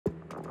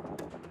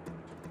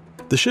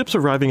The ships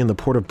arriving in the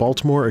port of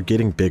Baltimore are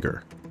getting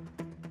bigger.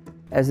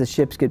 As the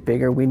ships get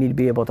bigger, we need to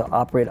be able to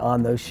operate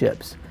on those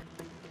ships.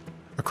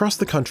 Across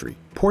the country,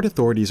 port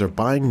authorities are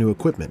buying new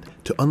equipment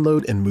to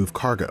unload and move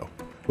cargo,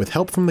 with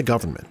help from the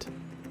government.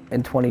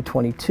 In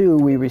 2022,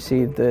 we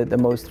received the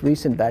most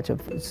recent batch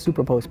of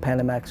superposed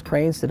Panamax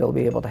cranes that will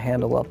be able to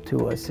handle up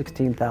to a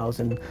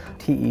 16,000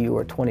 TEU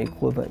or 20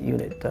 equivalent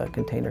unit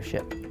container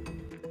ship.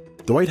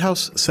 The White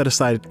House set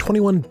aside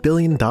 $21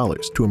 billion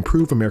to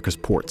improve America's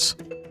ports.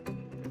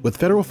 With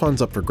federal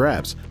funds up for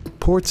grabs,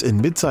 ports in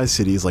mid-sized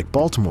cities like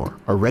Baltimore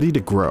are ready to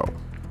grow.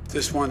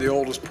 This is one of the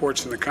oldest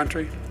ports in the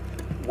country,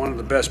 one of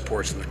the best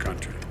ports in the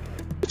country.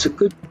 It's a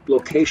good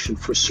location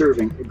for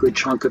serving a good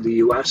chunk of the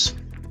U.S.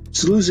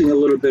 It's losing a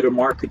little bit of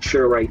market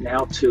share right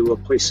now to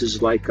places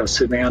like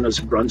Savannah's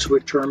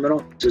Brunswick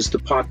terminal as the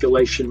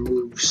population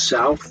moves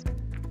south.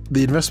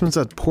 The investments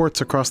at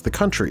ports across the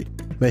country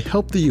may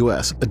help the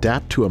U.S.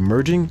 adapt to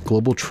emerging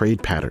global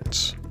trade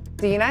patterns.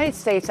 The United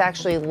States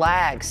actually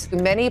lags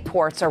many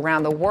ports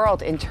around the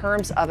world in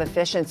terms of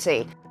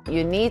efficiency.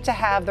 You need to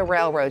have the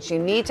railroads, you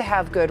need to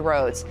have good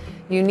roads,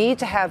 you need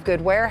to have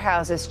good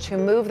warehouses to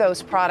move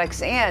those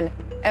products in,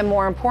 and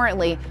more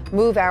importantly,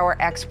 move our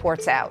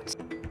exports out.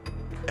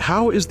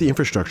 How is the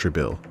infrastructure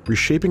bill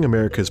reshaping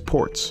America's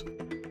ports?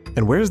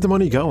 And where's the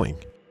money going?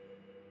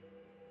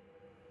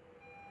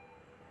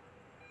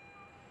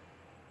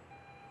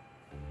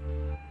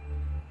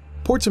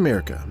 Ports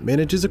America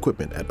manages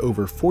equipment at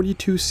over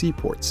 42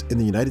 seaports in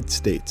the United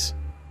States.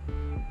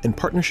 In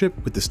partnership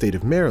with the state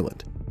of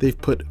Maryland, they've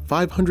put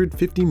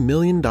 $550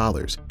 million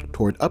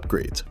toward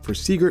upgrades for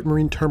Seagirt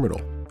Marine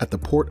Terminal at the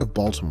Port of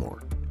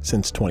Baltimore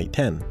since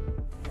 2010.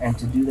 And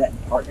to do that in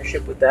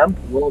partnership with them,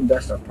 we'll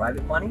invest our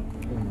private money,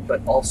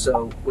 but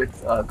also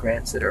with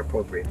grants that are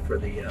appropriate for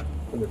the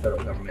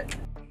federal government.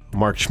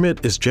 Mark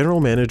Schmidt is general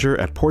manager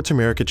at Ports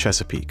America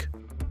Chesapeake.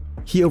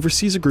 He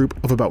oversees a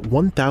group of about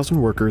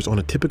 1,000 workers on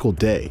a typical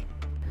day.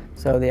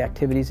 So the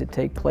activities that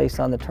take place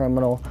on the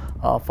terminal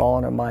fall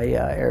under my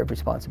area of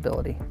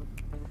responsibility.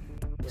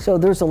 So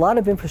there's a lot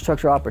of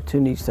infrastructure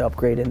opportunities to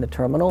upgrade in the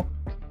terminal.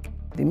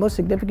 The most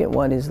significant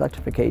one is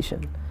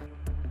electrification.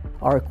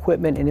 Our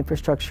equipment and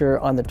infrastructure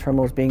on the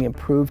terminal is being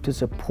improved to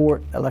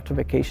support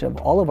electrification of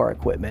all of our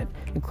equipment,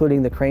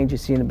 including the cranes you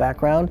see in the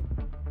background.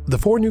 The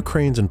 4 new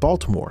cranes in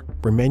Baltimore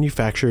were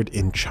manufactured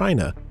in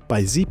China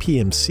by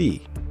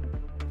ZPMC.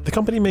 The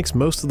company makes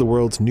most of the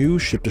world's new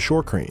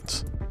ship-to-shore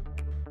cranes.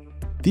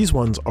 These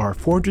ones are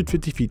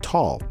 450 feet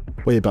tall,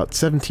 weigh about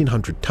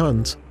 1,700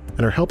 tons,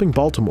 and are helping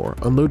Baltimore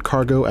unload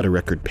cargo at a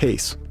record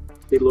pace.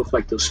 They look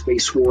like those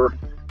space war,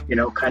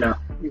 kind of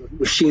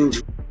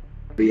machines.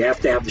 You have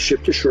to have the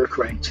ship-to-shore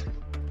cranes.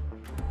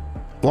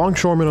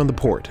 Longshoremen on the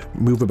port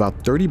move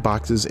about 30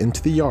 boxes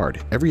into the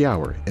yard every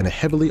hour in a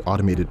heavily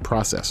automated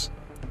process.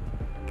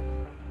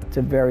 It's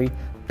a very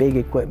big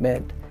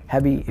equipment,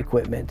 heavy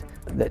equipment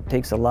that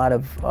takes a lot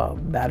of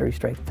battery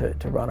strength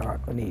to run our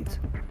needs.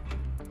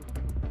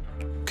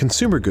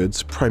 Consumer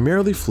goods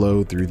primarily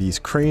flow through these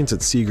cranes at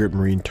Seagirt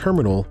Marine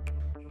Terminal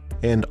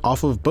and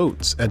off of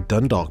boats at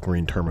Dundalk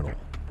Marine Terminal.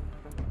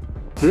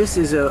 This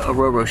is a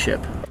ro-ro ship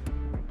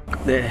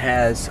that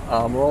has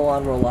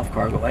roll-on, roll-off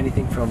cargo,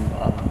 anything from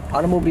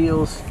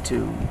automobiles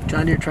to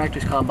John Deere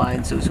tractors,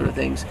 combines, those sort of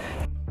things.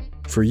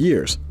 For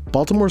years,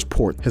 Baltimore's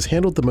port has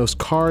handled the most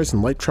cars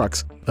and light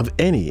trucks of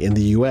any in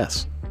the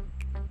U.S.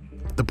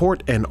 The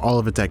port and all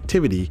of its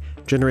activity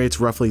generates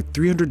roughly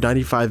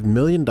 $395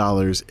 million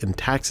in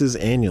taxes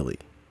annually.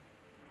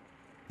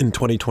 In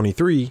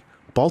 2023,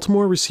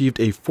 Baltimore received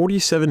a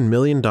 $47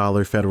 million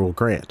federal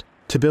grant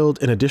to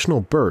build an additional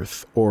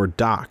berth or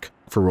dock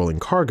for rolling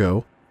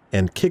cargo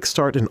and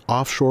kickstart an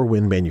offshore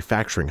wind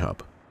manufacturing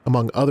hub,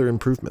 among other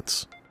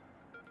improvements.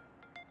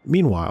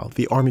 Meanwhile,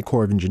 the Army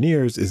Corps of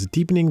Engineers is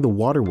deepening the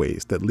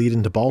waterways that lead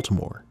into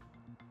Baltimore.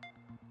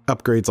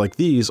 Upgrades like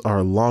these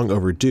are long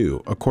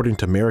overdue, according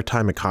to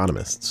maritime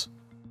economists.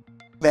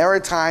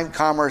 Maritime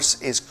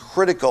commerce is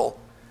critical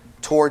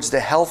towards the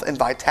health and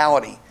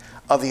vitality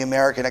of the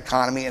American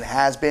economy and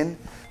has been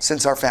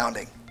since our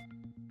founding.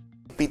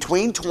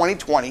 Between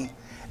 2020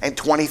 and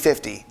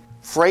 2050,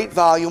 freight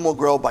volume will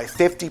grow by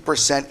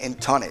 50% in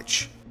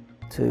tonnage.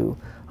 To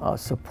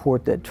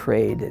support that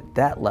trade at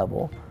that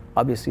level,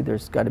 obviously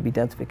there's got to be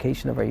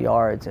densification of our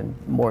yards and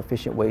more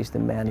efficient ways to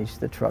manage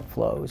the truck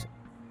flows.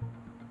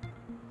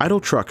 Idle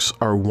trucks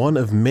are one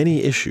of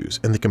many issues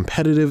in the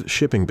competitive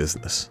shipping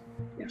business.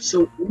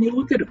 So when you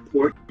look at a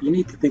port, you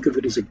need to think of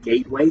it as a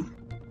gateway.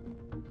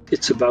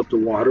 It's about the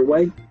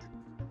waterway,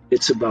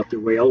 it's about the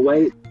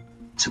railway,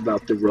 it's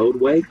about the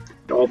roadway,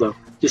 all the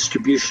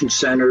distribution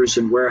centers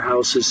and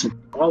warehouses and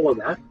all of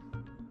that.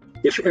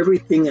 If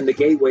everything in the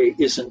gateway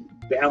isn't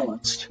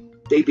balanced,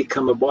 they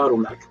become a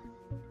bottleneck.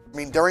 I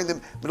mean, during the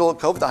middle of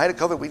COVID, the height of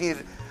COVID, we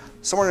needed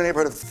somewhere in the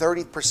neighborhood of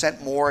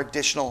 30% more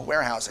additional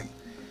warehousing.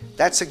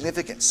 That's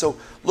significant. So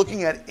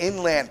looking at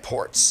inland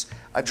ports,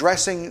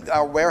 addressing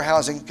our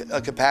warehousing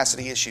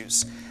capacity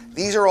issues,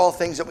 these are all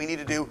things that we need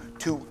to do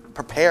to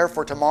prepare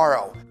for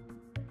tomorrow.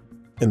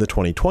 In the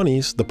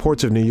 2020s, the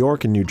ports of New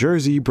York and New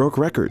Jersey broke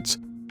records,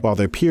 while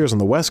their peers on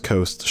the West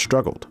Coast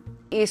struggled.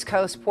 East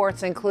Coast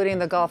ports, including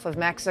the Gulf of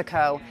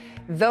Mexico,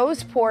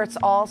 those ports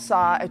all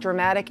saw a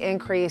dramatic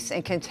increase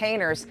in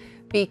containers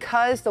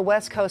because the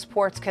West Coast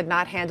ports could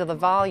not handle the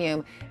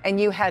volume, and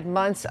you had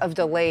months of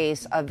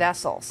delays of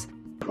vessels.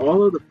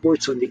 All of the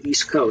ports on the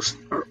East Coast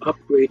are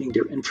upgrading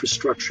their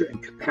infrastructure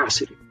and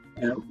capacity.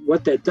 And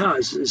what that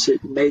does is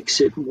it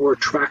makes it more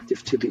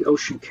attractive to the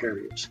ocean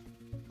carriers.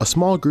 A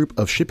small group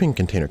of shipping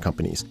container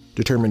companies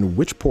determine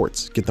which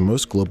ports get the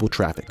most global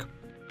traffic.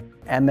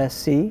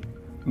 MSC,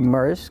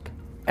 Maersk,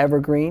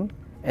 Evergreen,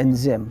 and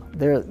Zim.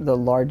 They're the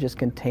largest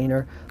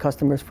container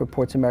customers for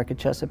Ports America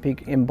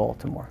Chesapeake in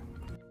Baltimore.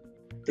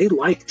 They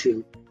like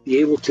to be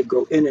able to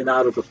go in and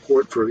out of a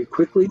port very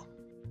quickly,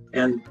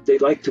 and they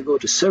like to go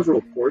to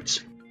several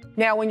ports.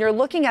 Now, when you're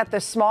looking at the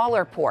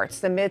smaller ports,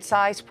 the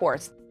mid-sized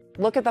ports,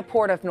 look at the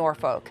Port of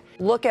Norfolk,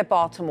 look at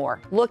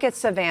Baltimore, look at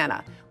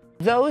Savannah.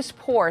 Those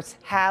ports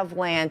have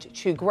land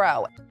to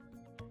grow.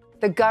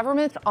 The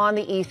governments on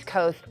the East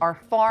Coast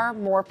are far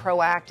more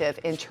proactive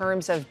in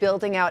terms of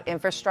building out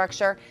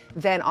infrastructure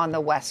than on the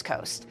West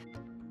Coast.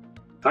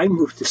 I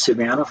moved to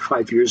Savannah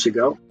 5 years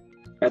ago.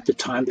 At the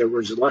time, there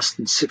was less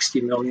than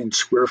 60 million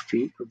square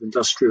feet of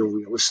industrial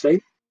real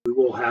estate. We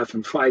will have,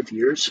 in 5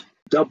 years,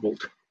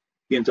 doubled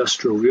the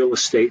industrial real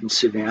estate in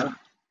Savannah,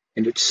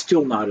 and it's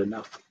still not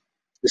enough.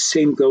 The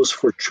same goes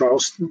for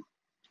Charleston,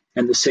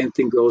 and the same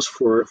thing goes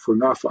for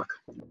Norfolk.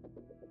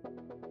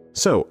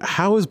 So,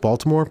 how is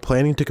Baltimore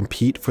planning to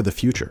compete for the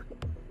future?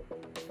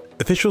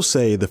 Officials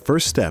say the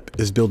first step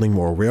is building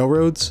more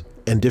railroads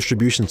and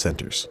distribution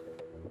centers.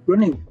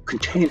 Running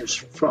containers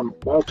from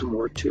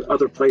Baltimore to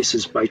other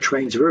places by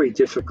train is very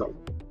difficult.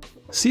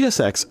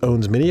 CSX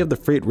owns many of the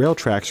freight rail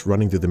tracks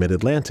running through the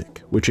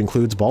Mid-Atlantic, which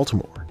includes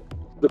Baltimore.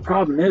 The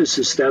problem is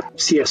that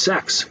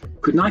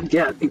CSX could not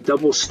get a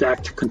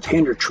double-stacked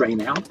container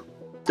train out.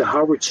 The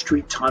Howard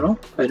Street Tunnel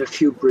and a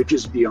few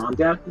bridges beyond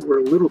that were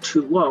a little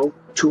too low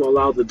to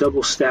allow the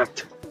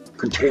double-stacked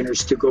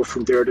containers to go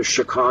from there to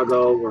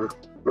Chicago or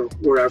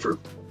wherever.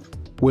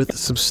 With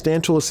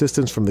substantial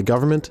assistance from the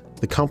government,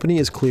 the company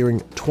is clearing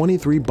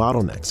 23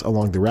 bottlenecks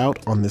along the route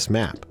on this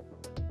map.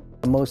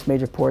 Most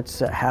major ports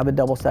have a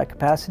double-stack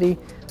capacity,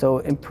 so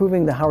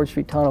improving the Howard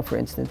Street Tunnel, for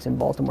instance, in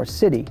Baltimore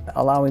City,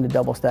 allowing the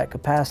double-stack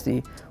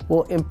capacity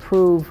will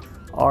improve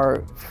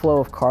our flow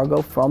of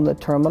cargo from the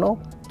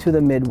terminal to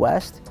the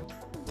Midwest.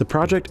 The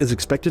project is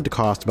expected to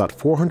cost about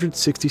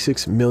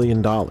 $466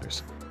 million,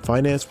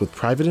 financed with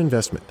private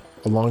investment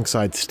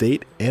alongside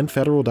state and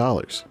federal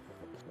dollars,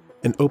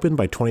 and open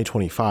by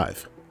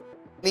 2025.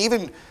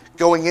 Even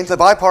going into the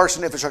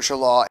bipartisan infrastructure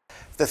law,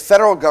 the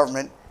federal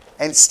government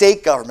and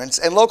state governments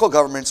and local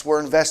governments were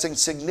investing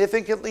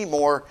significantly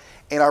more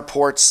in our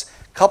ports,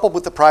 coupled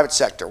with the private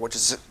sector, which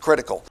is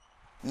critical,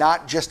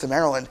 not just to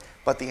Maryland,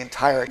 but the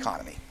entire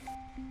economy.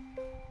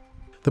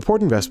 The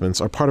port investments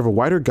are part of a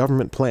wider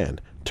government plan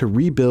to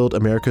rebuild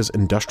America's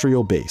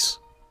industrial base.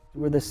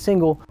 We're the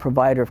single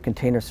provider of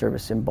container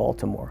service in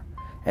Baltimore,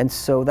 and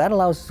so that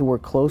allows us to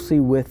work closely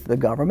with the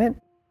government.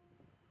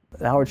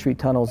 The Howard Street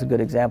Tunnel is a good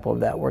example of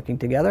that, working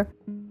together.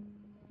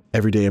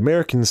 Everyday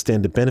Americans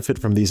stand to benefit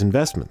from these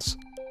investments.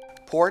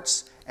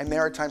 Ports and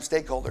maritime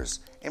stakeholders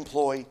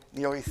employ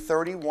nearly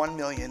 31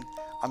 million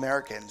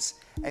Americans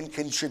and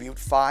contribute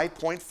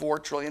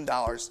 $5.4 trillion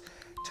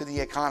to the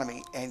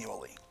economy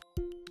annually.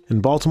 In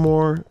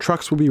Baltimore,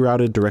 trucks will be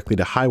routed directly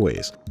to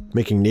highways,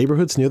 making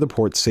neighborhoods near the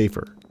port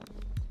safer.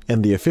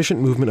 And the efficient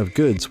movement of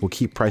goods will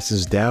keep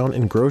prices down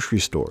in grocery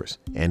stores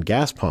and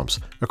gas pumps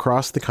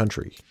across the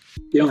country.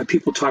 You know, when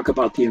people talk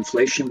about the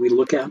inflation we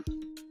look at,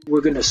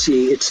 we're going to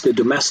see it's the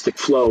domestic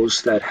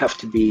flows that have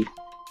to be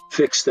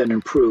fixed and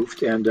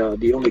improved. And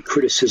the only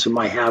criticism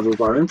I have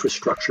of our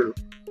infrastructure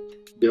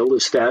bill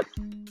is that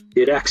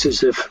it acts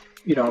as if,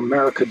 you know,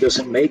 America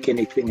doesn't make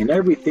anything and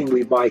everything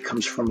we buy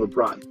comes from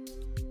abroad.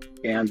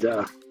 And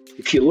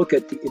if you look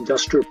at the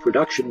industrial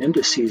production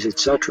indices,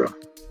 etc.,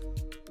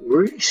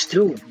 we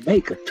still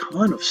make a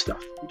ton of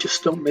stuff. We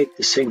just don't make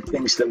the same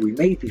things that we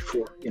made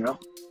before, you know?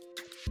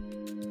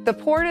 The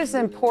port is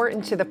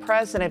important to the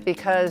president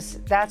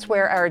because that's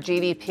where our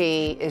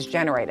GDP is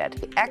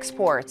generated.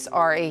 Exports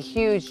are a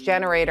huge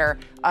generator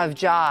of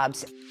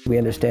jobs. We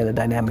understand the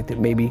dynamic that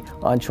maybe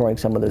onshoring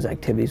some of those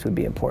activities would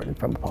be important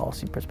from a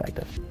policy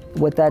perspective.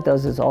 What that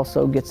does is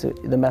also gets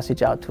the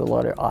message out to a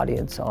larger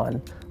audience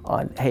on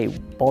hey,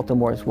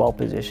 Baltimore is well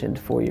positioned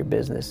for your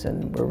business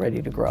and we're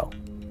ready to grow.